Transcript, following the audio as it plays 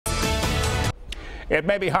It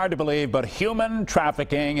may be hard to believe, but human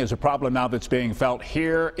trafficking is a problem now that's being felt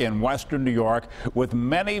here in western New York, with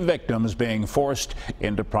many victims being forced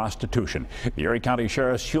into prostitution. The Erie County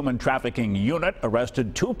Sheriff's Human Trafficking Unit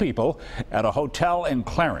arrested 2 people at a hotel in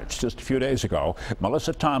Clarence just a few days ago.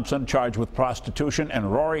 Melissa Thompson, charged with prostitution,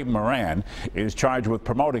 and Rory Moran is charged with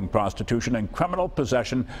promoting prostitution and criminal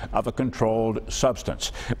possession of a controlled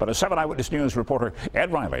substance. But as 7 Eyewitness News reporter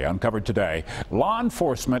Ed Riley uncovered today, law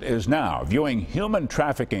enforcement is now viewing human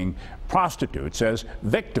trafficking prostitutes as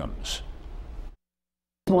victims.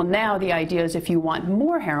 Well, now the idea is if you want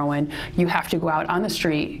more heroin, you have to go out on the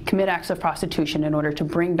street, commit acts of prostitution in order to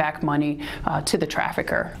bring back money to the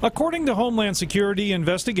trafficker. According to Homeland Security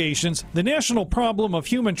investigations, the national problem of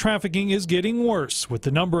human trafficking is getting worse, with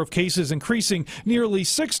the number of cases increasing nearly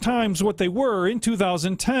 6 times what they were in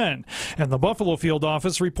 2010. And the Buffalo field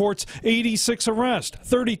office reports 86 arrests,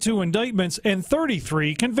 32 indictments, and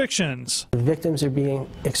 33 convictions. The victims are being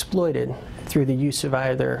exploited through the use of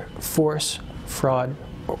either force, fraud,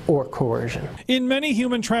 or coercion. In many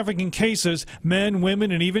human trafficking cases, men,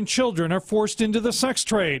 women, and even children are forced into the sex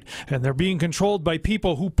trade, and they're being controlled by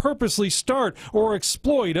people who purposely start or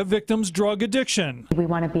exploit a victim's drug addiction. We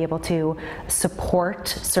want to be able to support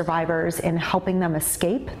survivors in helping them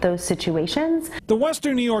escape those situations. The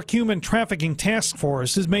Western New York Human Trafficking Task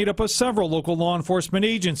Force is made up of several local law enforcement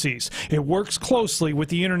agencies. It works closely with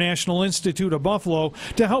the International Institute of Buffalo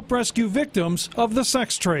to help rescue victims of the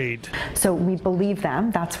sex trade. So we believe them.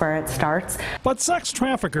 That's where it starts. But sex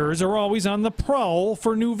traffickers are always on the prowl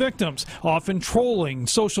for new victims, often trolling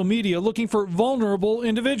social media looking for vulnerable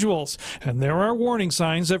individuals. And there are warning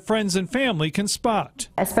signs that friends and family can spot.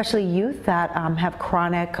 Especially youth that have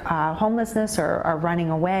chronic homelessness or are running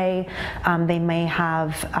away. They may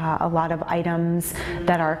have a lot of items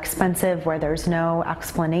that are expensive where there's no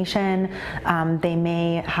explanation. They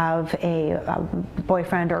may have a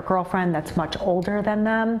boyfriend or girlfriend that's much older than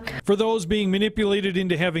them. For those being manipulated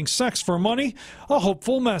into having sex for money, a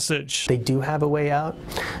hopeful message. They do have a way out,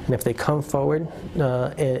 and if they come forward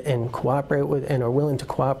and cooperate with and are willing to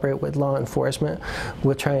cooperate with law enforcement,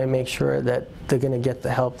 we'll try and make sure that they're going to get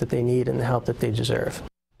the help that they need and the help that they deserve.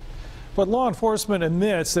 But law enforcement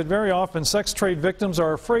admits that very often sex trade victims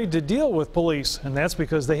are afraid to deal with police, and that's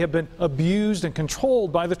because they have been abused and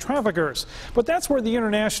controlled by the traffickers. But that's where the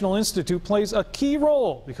International Institute plays a key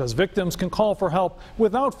role, because victims can call for help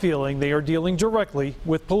without feeling they are dealing directly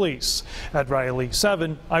with police. Ed Riley,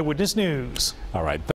 7 Eyewitness News. All right.